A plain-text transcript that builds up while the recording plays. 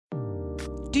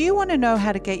Do you want to know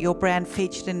how to get your brand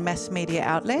featured in mass media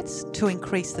outlets to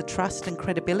increase the trust and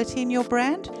credibility in your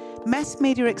brand? Mass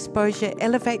media exposure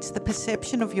elevates the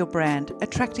perception of your brand,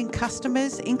 attracting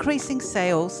customers, increasing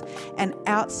sales, and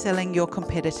outselling your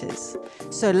competitors.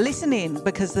 So listen in,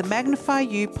 because the Magnify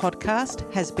You podcast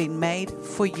has been made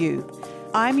for you.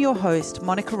 I'm your host,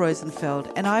 Monica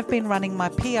Rosenfeld, and I've been running my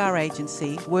PR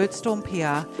agency, Wordstorm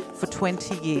PR, for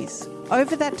 20 years.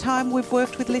 Over that time, we've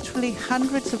worked with literally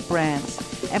hundreds of brands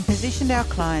and positioned our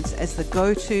clients as the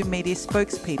go-to media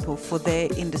spokespeople for their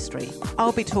industry.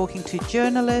 I'll be talking to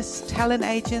journalists, talent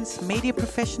agents, media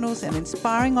professionals, and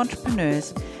inspiring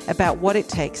entrepreneurs about what it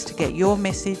takes to get your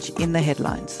message in the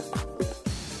headlines.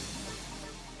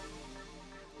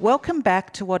 Welcome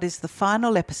back to what is the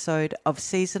final episode of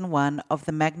Season 1 of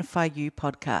the Magnify You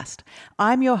podcast.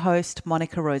 I'm your host,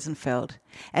 Monica Rosenfeld,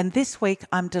 and this week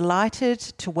I'm delighted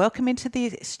to welcome into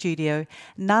the studio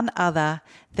none other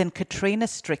than Katrina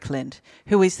Strickland,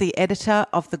 who is the editor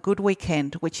of The Good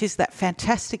Weekend, which is that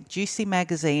fantastic juicy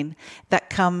magazine that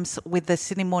comes with the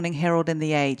Sydney Morning Herald and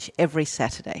The Age every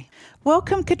Saturday.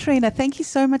 Welcome, Katrina. Thank you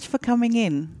so much for coming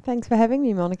in. Thanks for having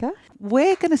me, Monica.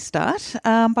 We're going to start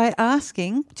by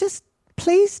asking, just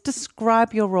please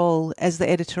describe your role as the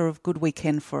editor of Good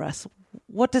Weekend for us.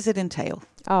 What does it entail?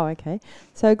 Oh, okay.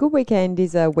 So Good Weekend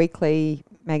is a weekly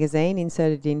magazine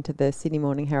inserted into the Sydney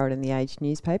Morning Herald and The Age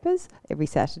newspapers every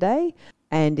Saturday.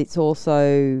 And it's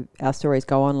also, our stories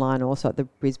go online also at the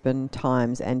Brisbane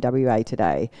Times and WA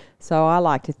Today. So I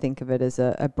like to think of it as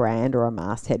a brand or a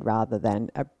masthead rather than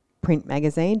a print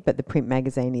magazine, but the print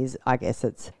magazine is, I guess,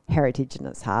 its heritage and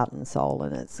its heart and soul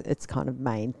and its kind of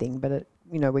main thing. But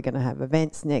we're going to have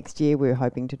events next year. We're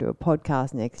hoping to do a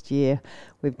podcast next year.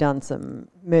 We've done some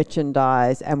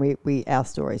merchandise, and we our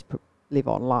stories live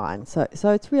online. So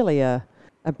it's really a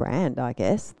brand, I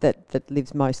guess, that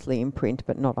lives mostly in print,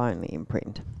 but not only in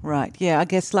print. Right. Yeah. I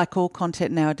guess like all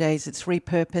content nowadays, it's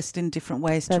repurposed in different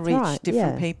ways to reach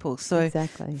different people. So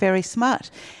exactly. Very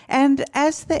smart. And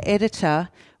as the editor,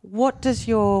 what does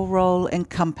your role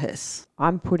encompass?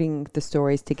 I'm putting the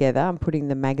stories together. I'm putting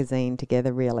the magazine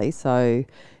together, really. So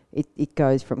it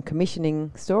goes from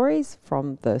commissioning stories,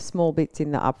 from the small bits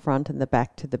in the upfront and the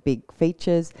back to the big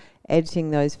features, editing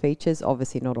those features,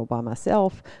 obviously not all by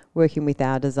myself, working with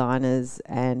our designers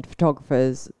and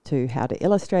photographers to how to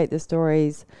illustrate the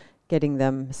stories, getting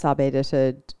them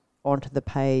sub-edited onto the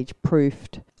page,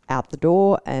 proofed, out the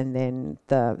door, and then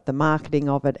the marketing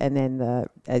of it, and then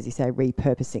as you say,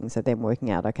 repurposing. So then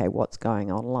working out, okay, what's going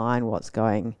online, what's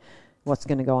going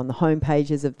to go on the home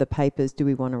pages of the papers. Do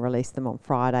we want to release them on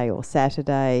Friday or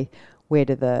Saturday? Where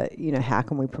do how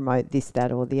can we promote this,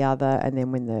 that, or the other? And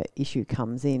then when the issue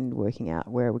comes in, working out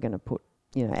where we're going to put,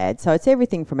 ads. So it's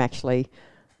everything from actually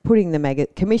putting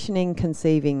commissioning,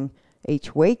 conceiving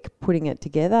each week, putting it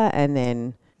together, and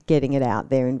then getting it out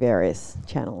there in various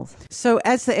channels. So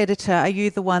as the editor, are you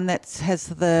the one that has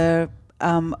the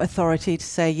authority to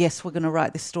say, yes, we're going to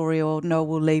write this story, or no,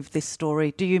 we'll leave this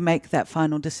story? Do you make that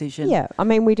final decision? Yeah. I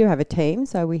mean, we do have a team.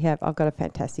 So I've got a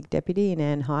fantastic deputy in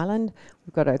Anne Highland.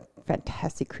 We've got a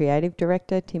fantastic creative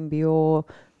director, Tim Bior,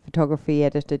 photography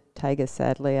editor, Taga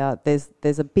Sadlier.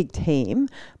 There's a big team,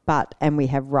 and we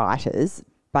have writers.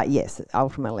 But yes,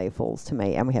 ultimately it falls to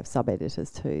me, and we have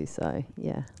sub-editors too, so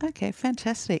yeah. Okay,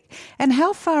 fantastic. And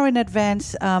how far in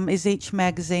advance is each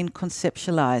magazine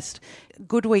conceptualised?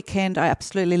 Good Weekend, I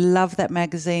absolutely love that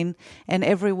magazine, and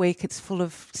every week it's full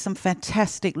of some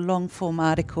fantastic long-form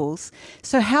articles.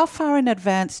 So how far in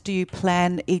advance do you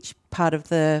plan each part of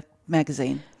the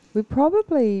magazine? We've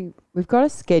got a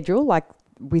schedule, like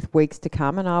with weeks to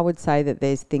come, and I would say that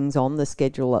there's things on the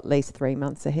schedule at least 3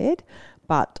 months ahead,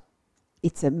 but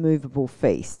it's a movable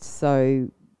feast. So,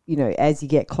 as you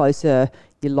get closer,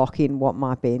 you lock in what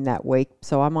might be in that week.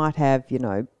 So I might have,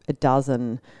 a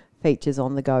dozen features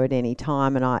on the go at any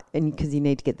time, and because you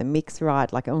need to get the mix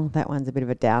right, like, oh, that one's a bit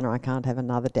of a downer, I can't have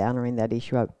another downer in that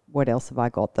issue. What else have I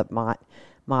got that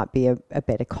might be a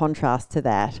better contrast to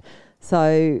that?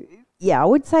 So, yeah, I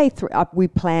would say we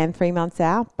plan 3 months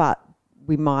out, but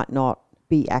we might not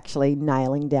be actually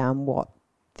nailing down what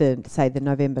the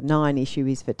November 9 issue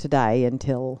is for today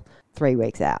until 3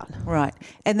 weeks out. Right.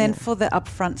 And then for the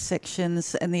upfront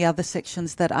sections and the other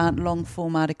sections that aren't long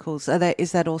form articles,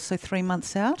 is that also 3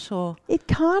 months out, or? It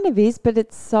kind of is, but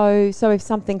it's so if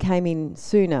something came in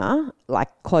sooner, like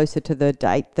closer to the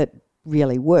date that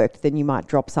really worked, then you might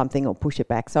drop something or push it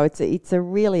back. So it's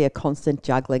really a constant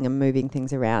juggling and moving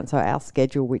things around. So our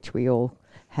schedule, which we all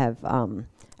have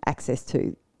access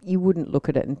to, you wouldn't look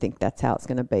at it and think that's how it's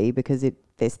going to be, because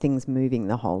there's things moving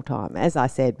the whole time. As I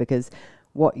said, because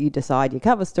what you decide your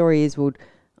cover story is would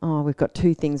oh, we've got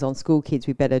 2 things on school kids,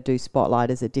 we better do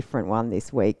Spotlight as a different one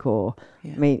this week, or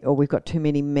or we've got too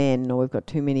many men, or we've got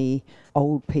too many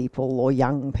old people or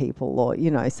young people,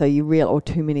 or, so or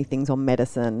too many things on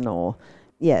medicine, or,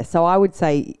 so I would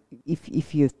say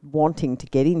if you're wanting to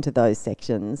get into those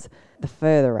sections, the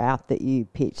further out that you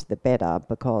pitch, the better,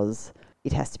 because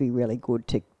it has to be really good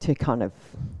to kind of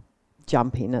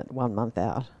jump in at 1 month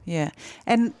out. Yeah.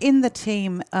 And in the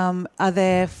team, are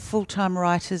there full-time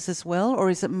writers as well, or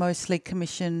is it mostly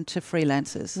commissioned to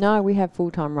freelancers? No, we have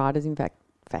full-time writers. In fact,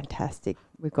 fantastic.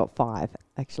 We've got 5,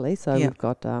 actually. So we've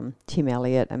got Tim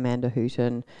Elliott, Amanda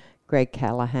Hooton, Greg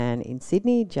Callahan in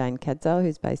Sydney, Jane Cadzel,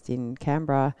 who's based in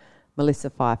Canberra, Melissa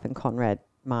Fife and Conrad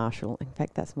Marshall. In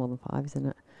fact, that's more than 5, isn't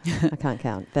it? I can't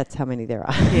count. That's how many there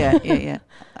are. Yeah.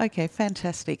 Okay,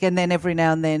 fantastic. And then every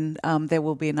now and then there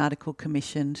will be an article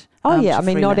commissioned.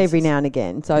 Not every now and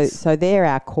again. So they're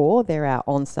our core, they're our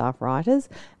on-staff writers,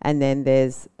 and then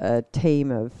there's a team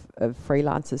of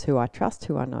freelancers who I trust,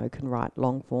 who I know can write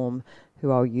long form,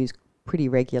 who I'll use pretty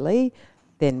regularly.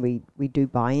 Then we do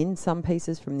buy in some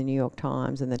pieces from the New York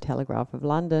Times and the Telegraph of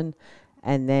London.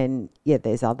 And then,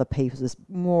 there's other people. There's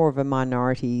more of a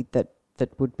minority that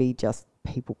would be just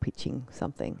people pitching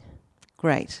something.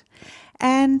 Great.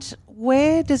 And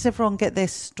where does everyone get their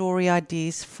story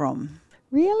ideas from?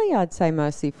 Really, I'd say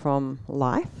mostly from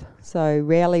life. So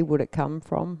rarely would it come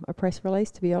from a press release,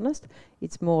 to be honest.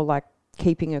 It's more like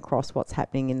keeping across what's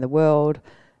happening in the world,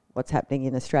 what's happening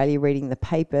in Australia, reading the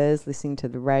papers, listening to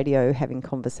the radio, having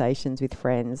conversations with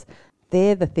friends.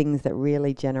 They're the things that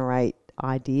really generate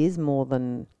ideas more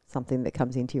than something that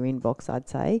comes into your inbox, I'd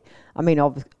say. I mean,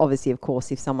 obviously, of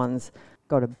course, if someone's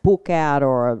got a book out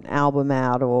or an album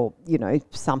out, or,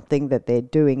 something that they're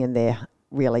doing and they're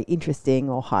really interesting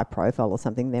or high profile or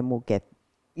something, then we'll get,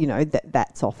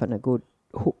 that's often a good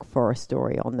hook for a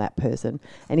story on that person.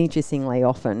 And interestingly,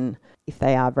 often, if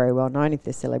they are very well known, if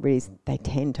they're celebrities, they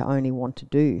tend to only want to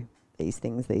do these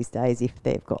things these days if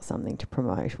they've got something to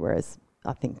promote, whereas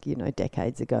I think,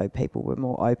 decades ago, people were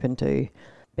more open to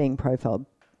being profiled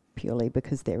purely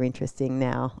because they're interesting.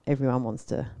 Now everyone wants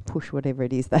to push whatever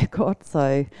it is they've got.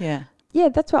 So,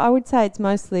 that's what I would say. It's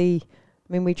mostly,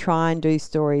 we try and do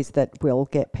stories that will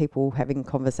get people having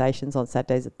conversations on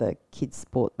Saturdays at the kids'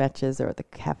 sport matches or at the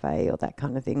cafe or that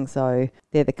kind of thing. So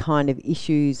they're the kind of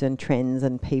issues and trends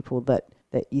and people that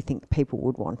you think people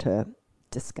would want to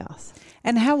discuss.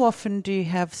 And how often do you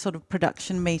have sort of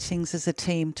production meetings as a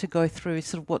team to go through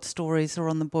sort of what stories are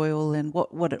on the boil and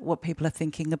what people are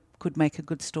thinking could make a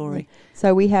good story?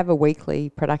 So we have a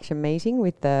weekly production meeting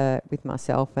with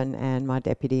myself and my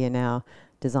deputy and our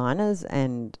designers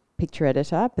and picture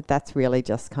editor, but that's really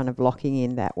just kind of locking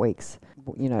in that week's,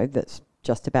 that's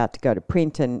just about to go to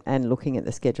print and looking at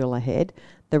the schedule ahead.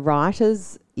 The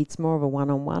writers, it's more of a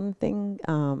one-on-one thing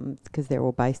because they're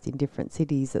all based in different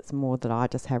cities. It's more that I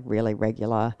just have really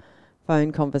regular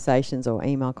phone conversations or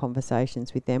email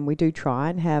conversations with them. We do try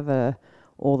and have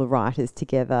all the writers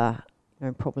together,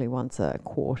 probably once a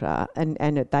quarter,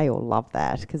 and they all love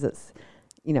that because it's,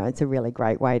 it's a really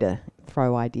great way to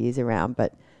throw ideas around.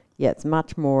 But it's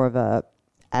much more of a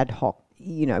ad hoc,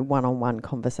 one-on-one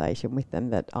conversation with them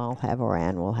that I'll have or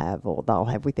Anne will have or they'll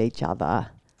have with each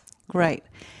other. Great.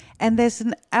 And there's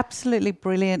an absolutely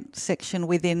brilliant section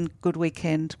within Good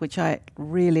Weekend, which I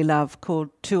really love, called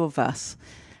Two of Us,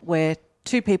 where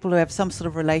 2 people who have some sort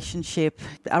of relationship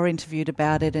are interviewed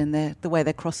about it and the way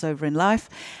they cross over in life.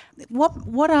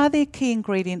 What are the key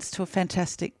ingredients to a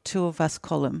fantastic Two of Us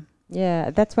column? Yeah,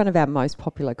 that's one of our most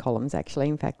popular columns, actually.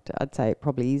 In fact, I'd say it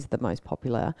probably is the most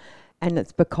popular. And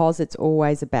it's because it's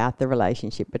always about the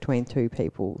relationship between 2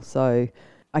 people. So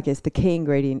I guess the key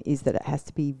ingredient is that it has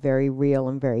to be very real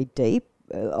and very deep.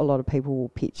 A lot of people will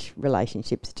pitch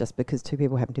relationships just because 2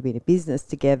 people happen to be in a business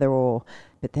together,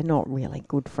 but they're not really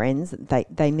good friends.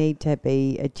 They need to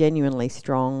be a genuinely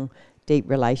strong, deep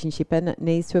relationship, and it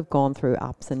needs to have gone through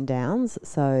ups and downs.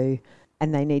 So,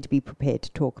 and they need to be prepared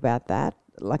to talk about that.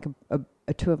 Like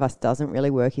a Two of Us doesn't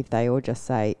really work if they all just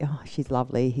say, oh, she's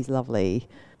lovely, he's lovely.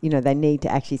 They need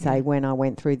to actually say, when I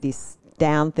went through this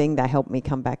down thing, they helped me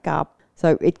come back up.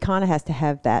 So it kind of has to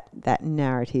have that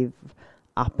narrative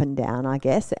up and down, I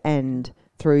guess, and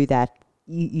through that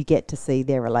you get to see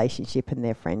their relationship and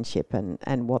their friendship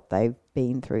and what they've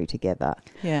been through together.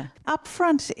 Yeah. Up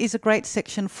front is a great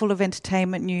section full of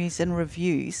entertainment news and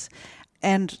reviews.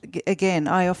 And again,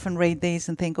 I often read these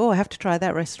and think, I have to try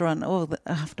that restaurant,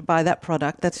 I have to buy that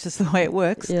product. That's just the way it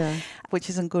works, which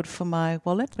isn't good for my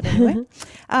wallet. But anyway,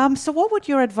 so what would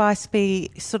your advice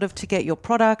be sort of to get your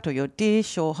product or your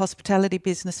dish or hospitality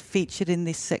business featured in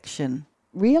this section?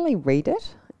 Really read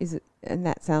it and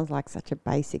that sounds like such a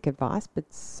basic advice,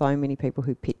 but so many people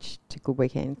who pitch to Good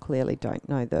Weekend clearly don't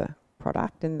know the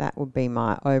product, and that would be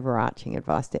my overarching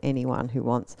advice to anyone who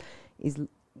wants is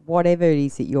whatever it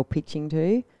is that you're pitching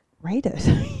to, read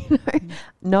it.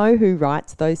 Know who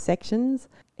writes those sections,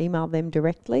 email them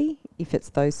directly. If it's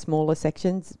those smaller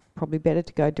sections, probably better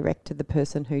to go direct to the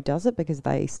person who does it, because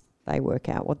they work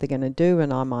out what they're going to do,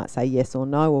 and I might say yes or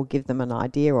no, or give them an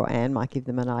idea, or Anne might give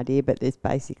them an idea, but it's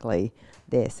basically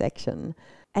their section.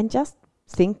 And just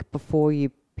think before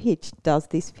you pitch, does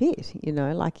this fit?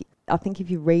 Like, I think if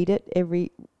you read it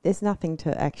there's nothing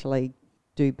to actually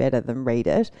do better than read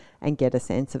it and get a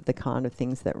sense of the kind of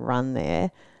things that run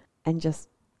there. And just,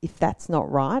 if that's not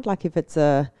right, like if it's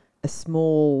a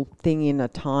small thing in a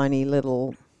tiny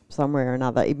little somewhere or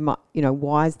another, it might,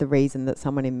 why is the reason that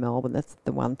someone in Melbourne, that's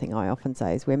the one thing I often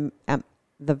say, is when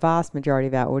the vast majority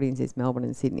of our audience is Melbourne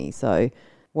and Sydney. So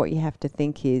what you have to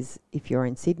think is, if you're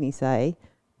in Sydney, say,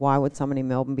 why would someone in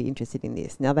Melbourne be interested in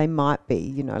this? Now, they might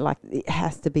be, like it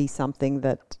has to be something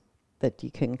that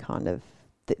you can kind of,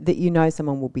 that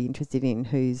someone will be interested in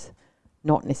who's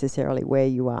not necessarily where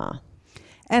you are.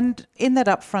 And in that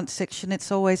upfront section, it's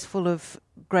always full of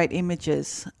great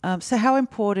images. So how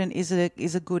important is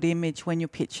a good image when you're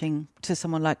pitching to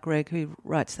someone like Greg, who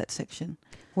writes that section?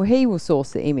 Well, he will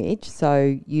source the image,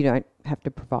 so you don't have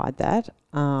to provide that.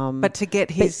 But to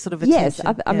get his sort of attention.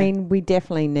 Yes, I mean, we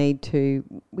definitely need to.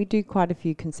 We do quite a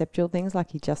few conceptual things,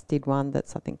 like he just did one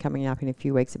that's, I think, coming up in a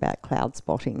few weeks about cloud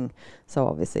spotting. So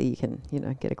obviously you can,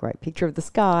 get a great picture of the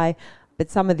sky. But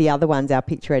some of the other ones our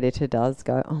picture editor does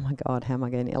go, oh my God, how am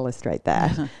I going to illustrate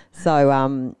that?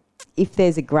 So if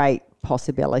there's a great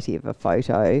possibility of a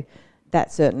photo,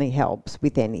 that certainly helps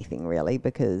with anything really,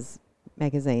 because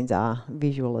magazines are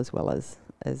visual as well as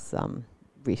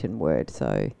written word.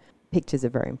 So pictures are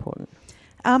very important.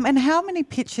 And how many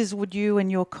pictures would you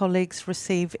and your colleagues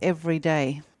receive every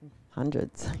day?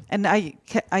 Hundreds. And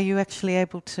are you actually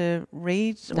able to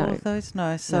read all of those?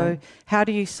 No. So how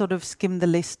do you sort of skim the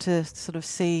list to sort of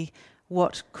see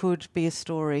what could be a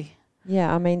story?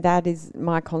 Yeah, I mean, that is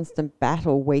my constant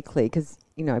battle weekly, because,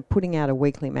 putting out a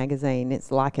weekly magazine, it's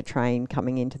like a train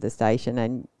coming into the station,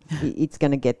 and it's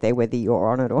going to get there whether you're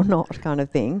on it or not, kind of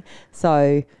thing.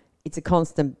 So it's a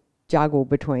constant juggle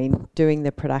between doing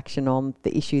the production on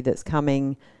the issue that's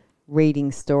coming,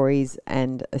 reading stories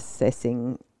and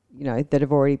assessing, that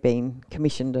have already been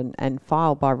commissioned and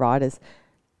filed by writers,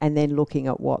 and then looking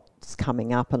at what's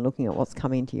coming up and looking at what's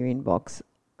coming into your inbox.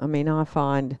 I mean, I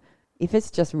find if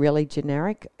it's just really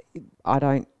generic, I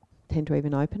don't tend to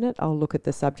even open it. I'll look at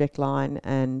the subject line,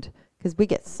 and because we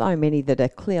get so many that are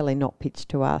clearly not pitched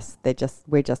to us,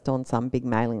 we're just on some big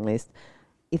mailing list.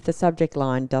 If the subject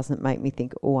line doesn't make me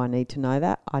think, oh, I need to know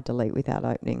that, I delete without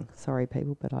opening. Sorry,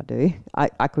 people, but I do.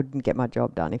 I couldn't get my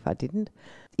job done if I didn't.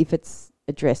 If it's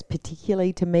addressed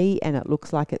particularly to me and it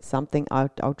looks like it's something,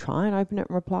 I'll try and open it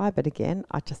and reply. But again,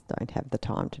 I just don't have the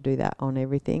time to do that on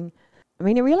everything. I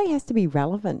mean, it really has to be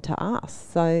relevant to us.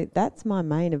 So that's my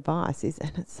main advice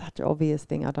and it's such an obvious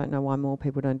thing. I don't know why more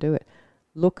people don't do it.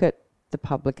 Look at the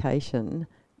publication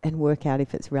and work out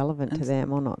if it's relevant to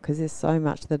them or not, because there's so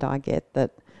much that I get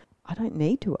that I don't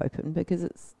need to open, because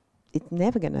it's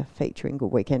never going to feature in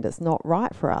Good Weekend. It's not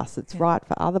right for us. It's right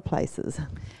for other places.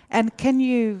 And can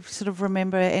you sort of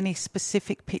remember any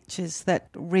specific pictures that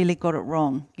really got it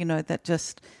wrong? That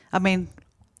just, I mean...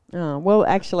 Oh, well,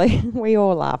 actually, we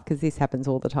all laugh because this happens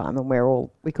all the time, and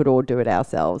we could all do it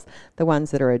ourselves. The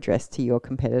ones that are addressed to your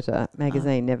competitor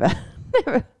magazine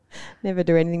never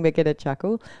do anything but get a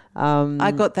chuckle.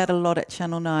 I got that a lot at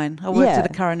Channel 9. I worked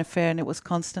at a current affair, and it was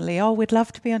constantly, oh, we'd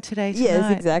love to be on Today Tonight.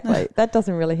 Yes, exactly. That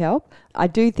doesn't really help. I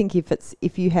do think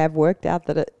if you have worked out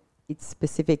that it's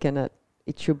specific and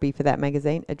it should be for that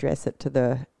magazine, address it to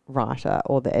the writer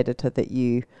or the editor that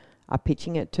you are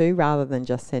pitching it to, rather than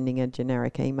just sending a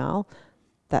generic email.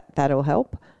 That'll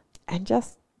help. And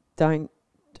just don't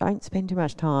spend too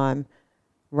much time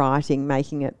writing,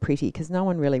 making it pretty, because no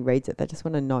one really reads it. They just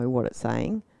want to know what it's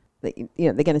saying.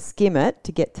 They're going to skim it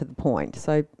to get to the point.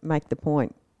 So make the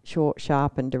point short,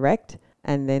 sharp, and direct,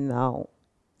 and then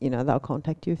they'll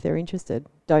contact you if they're interested.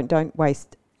 Don't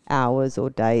waste hours or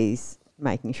days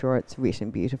making sure it's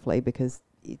written beautifully, because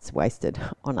it's wasted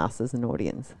on us as an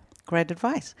audience. Great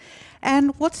advice.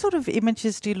 And what sort of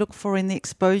images do you look for in the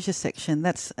exposure section?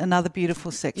 That's another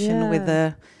beautiful section with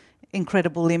a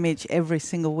incredible image every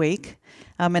single week,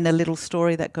 and a little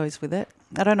story that goes with it.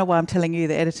 I don't know why I'm telling you,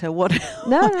 the editor, what...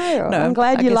 No, I'm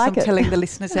glad you like it. I'm telling the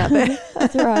listeners out there.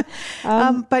 That's all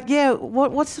right. But yeah,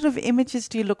 what sort of images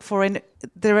do you look for? And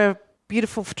there are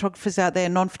beautiful photographers out there,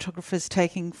 non-photographers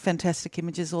taking fantastic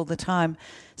images all the time.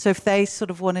 So if they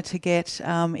sort of wanted to get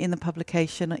in the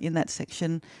publication in that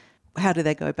section, how do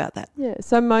they go about that? Yeah,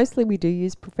 so mostly we do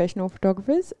use professional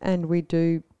photographers, and we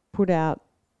do put out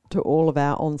to all of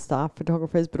our on-staff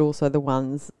photographers, but also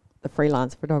the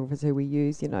freelance photographers who we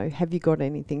use, have you got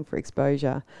anything for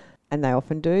exposure? And they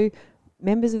often do.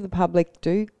 Members of the public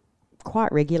do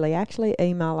quite regularly actually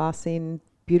email us in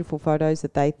beautiful photos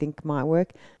that they think might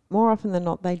work. More often than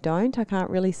not, they don't. I can't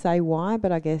really say why,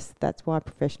 but I guess that's why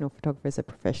professional photographers are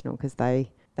professional, because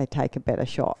they take a better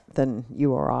shot than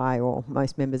you or I or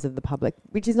most members of the public,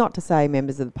 which is not to say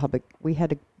members of the public. We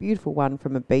had a beautiful one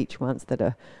from a beach once that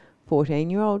a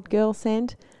 14-year-old girl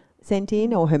sent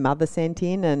in, or her mother sent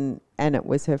in, and it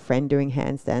was her friend doing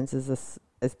handstands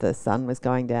as the sun was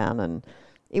going down, and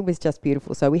it was just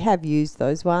beautiful. So we have used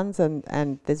those ones,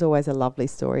 and there's always a lovely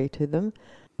story to them.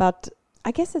 But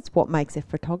I guess it's what makes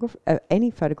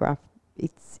any photograph.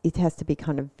 It has to be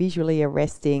kind of visually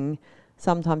arresting.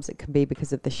 Sometimes it can be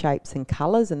because of the shapes and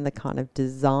colours and the kind of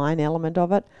design element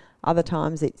of it. Other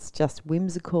times it's just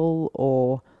whimsical,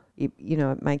 or it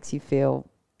makes you feel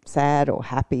sad or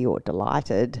happy or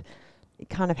delighted. It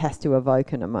kind of has to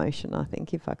evoke an emotion, I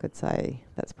think, if I could say.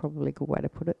 That's probably a good way to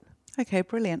put it. Okay,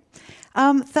 brilliant.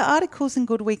 The articles in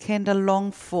Good Weekend are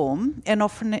long form and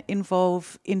often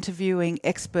involve interviewing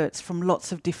experts from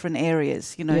lots of different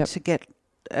areas, to get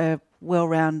a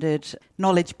well-rounded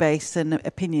knowledge base and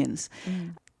opinions.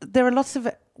 There are lots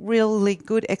of really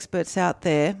good experts out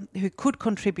there who could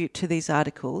contribute to these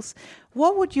articles.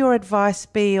 What would your advice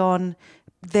be on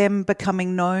them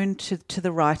becoming known to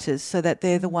the writers, so that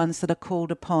they're the ones that are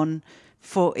called upon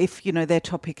for if, their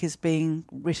topic is being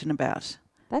written about?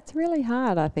 That's really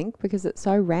hard, I think, because it's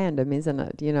so random, isn't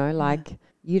it?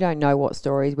 You don't know what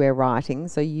stories we're writing,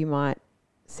 so you might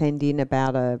send in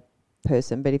about a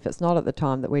person, but if it's not at the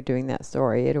time that we're doing that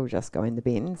story, it'll just go in the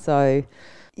bin. So,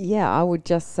 yeah, I would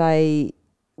just say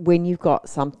when you've got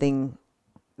something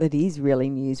that is really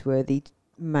newsworthy,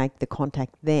 make the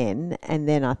contact then, and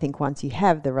then I think once you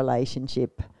have the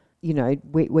relationship,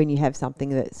 when you have something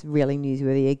that's really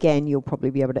newsworthy, again, you'll probably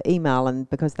be able to email, and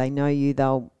because they know you,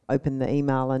 they'll open the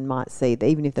email and might see that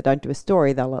even if they don't do a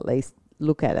story, they'll at least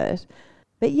look at it.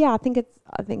 But yeah, I think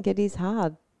it is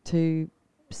hard to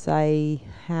say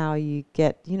how you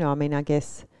get, I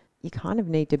guess you kind of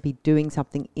need to be doing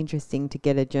something interesting to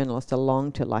get a journalist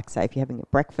along to, like, say, if you're having a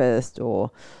breakfast,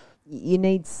 or you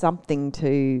need something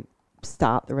to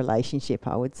start the relationship,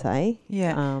 I would say.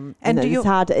 Yeah. And it's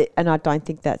hard, and I don't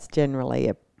think that's generally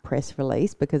a press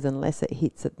release, because unless it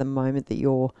hits at the moment that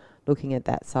you're looking at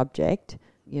that subject,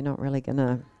 you're not really going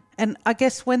to. And I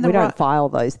guess when we don't file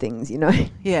those things,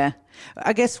 Yeah.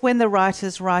 I guess when the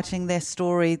writer's writing their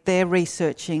story, they're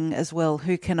researching as well.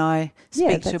 Who can I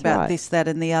speak to about this, that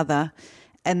and the other?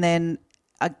 And then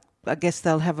I guess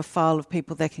they'll have a file of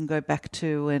people they can go back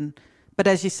to. But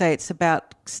as you say, it's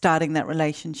about starting that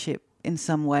relationship in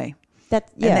some way.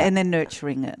 And then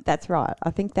nurturing it. That's right.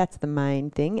 I think that's the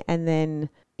main thing. And then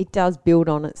it does build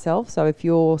on itself. So if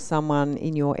you're someone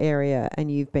in your area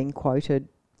and you've been quoted,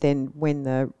 then when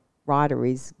the writer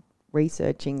is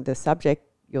researching the subject,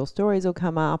 your stories will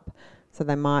come up. So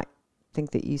they might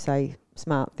think that you say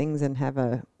smart things and have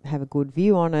a good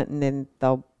view on it, and then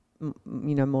they'll,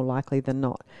 more likely than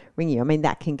not ring you. I mean,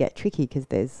 that can get tricky, because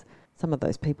there's some of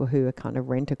those people who are kind of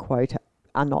rent a quote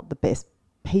are not the best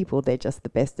people. They're just the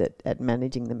best at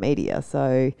managing the media.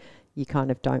 So you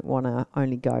kind of don't want to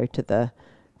only go to the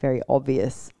very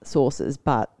obvious sources,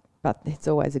 but it's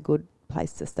always a good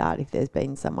place to start if there's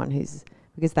been someone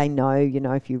because they know,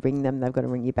 if you ring them, they've got to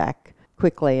ring you back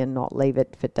quickly and not leave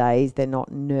it for days. They're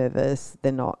not nervous.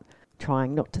 They're not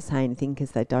trying not to say anything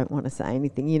because they don't want to say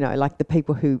anything. Like the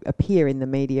people who appear in the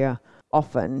media,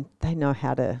 often they know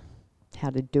how to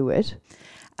do it.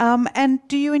 And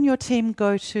do you and your team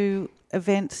go to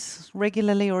events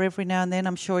regularly or every now and then?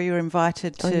 I'm sure you're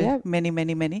invited to many,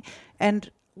 many, many. And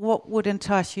what would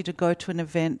entice you to go to an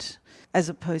event as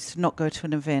opposed to not go to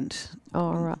an event?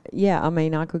 Oh, right. Yeah, I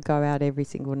mean, I could go out every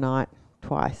single night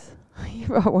twice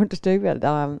if I wanted to, but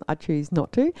I choose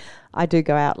not to. I do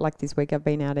go out, like this week I've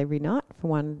been out every night for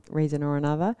one reason or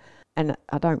another, and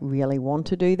I don't really want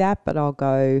to do that, but I'll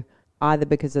go either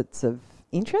because it's of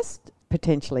interest,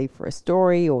 potentially for a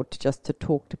story, or just to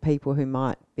talk to people who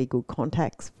might be good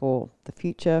contacts for the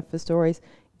future for stories.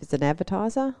 If it's an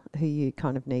advertiser who you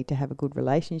kind of need to have a good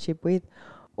relationship with,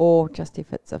 or just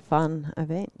if it's a fun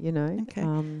event,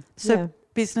 Okay. So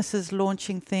businesses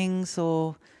launching things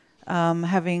or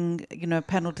having,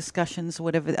 panel discussions or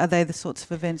whatever? Are they the sorts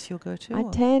of events you'll go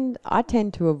to? I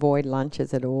tend to avoid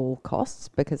lunches at all costs,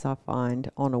 because I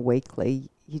find on a weekly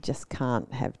you just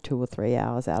can't have 2 or 3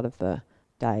 hours out of the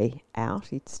day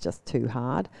out. It's just too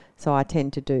hard. So I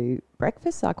tend to do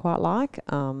breakfast I quite like,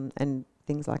 and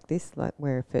things like this, like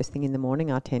where first thing in the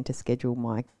morning I tend to schedule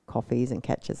my coffees and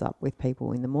catches up with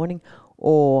people in the morning.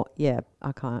 Or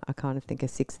I kind of think a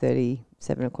 6:30,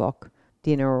 7 o'clock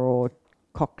dinner or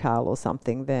cocktail or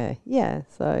something there. Yeah,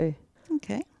 so.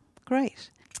 Okay,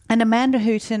 great. And Amanda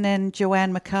Hooton and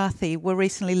Joanne McCarthy were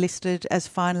recently listed as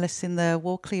finalists in the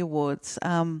Walkley Awards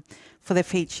for their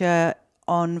feature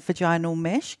on vaginal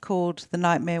mesh called The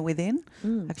Nightmare Within.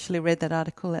 I actually read that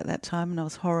article at that time and I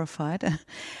was horrified.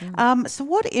 So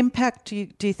what impact do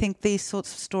you think these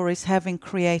sorts of stories have in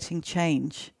creating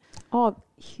change? Oh,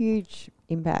 huge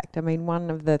impact. I mean,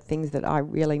 one of the things that I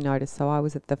really noticed, so I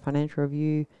was at the Financial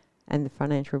Review and the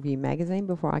Financial Review magazine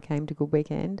before I came to Good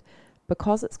Weekend,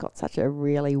 because it's got such a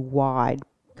really wide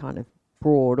kind of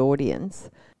broad audience,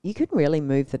 you can really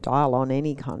move the dial on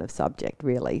any kind of subject,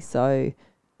 really. So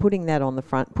putting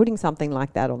something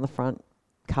like that on the front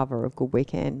cover of Good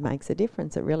Weekend makes a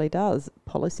difference. It really does.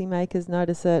 Policymakers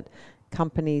notice it.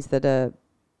 Companies that are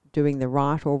doing the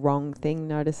right or wrong thing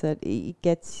notice it. It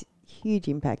gets huge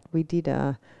impact. We did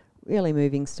a really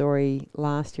moving story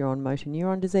last year on motor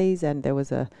neuron disease, and there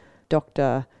was a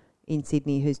doctor in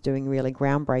Sydney who's doing really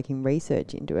groundbreaking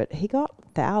research into it. He got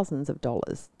thousands of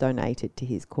dollars donated to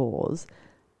his cause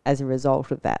as a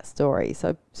result of that story.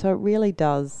 So it really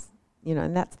does,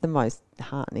 and that's the most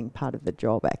heartening part of the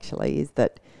job, actually, is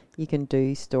that you can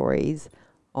do stories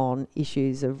on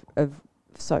issues of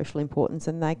social importance,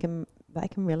 and they can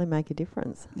really make a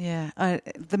difference. Yeah,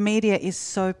 the media is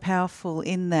so powerful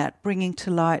in that, bringing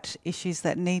to light issues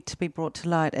that need to be brought to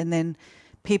light, and then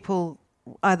people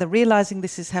either realising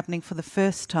this is happening for the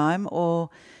first time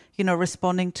or,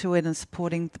 responding to it and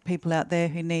supporting the people out there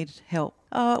who need help.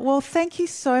 Well, thank you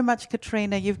so much,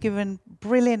 Katrina. You've given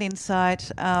brilliant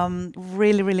insight.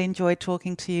 Really, really enjoyed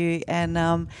talking to you, and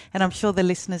I'm sure the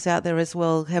listeners out there as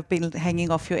well have been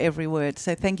hanging off your every word.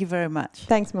 So thank you very much.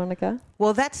 Thanks, Monica.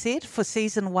 Well, that's it for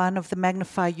Season 1 of the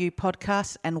Magnify You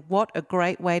podcast, and what a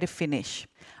great way to finish.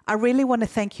 I really want to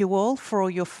thank you all for all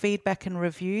your feedback and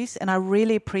reviews, and I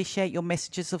really appreciate your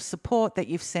messages of support that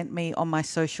you've sent me on my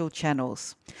social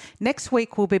channels. Next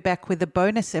week, we'll be back with a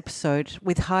bonus episode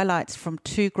with highlights from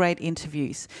 2 great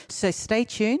interviews. So stay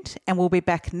tuned, and we'll be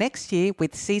back next year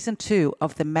with Season 2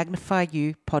 of the Magnify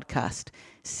You podcast.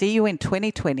 See you in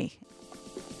 2020.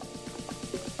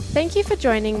 Thank you for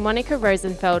joining Monica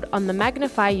Rosenfeld on the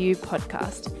Magnify You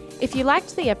podcast. If you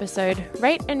liked the episode,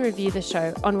 rate and review the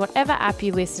show on whatever app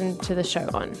you listen to the show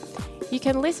on. You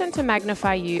can listen to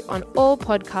Magnify You on all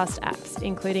podcast apps,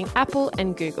 including Apple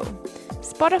and Google.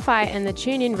 Spotify and the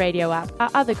TuneIn Radio app are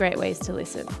other great ways to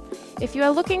listen. If you are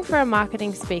looking for a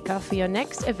marketing speaker for your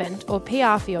next event or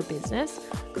PR for your business,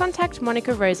 contact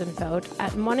Monica Rosenfeld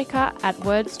at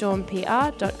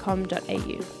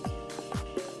monica@wordstormpr.com.au.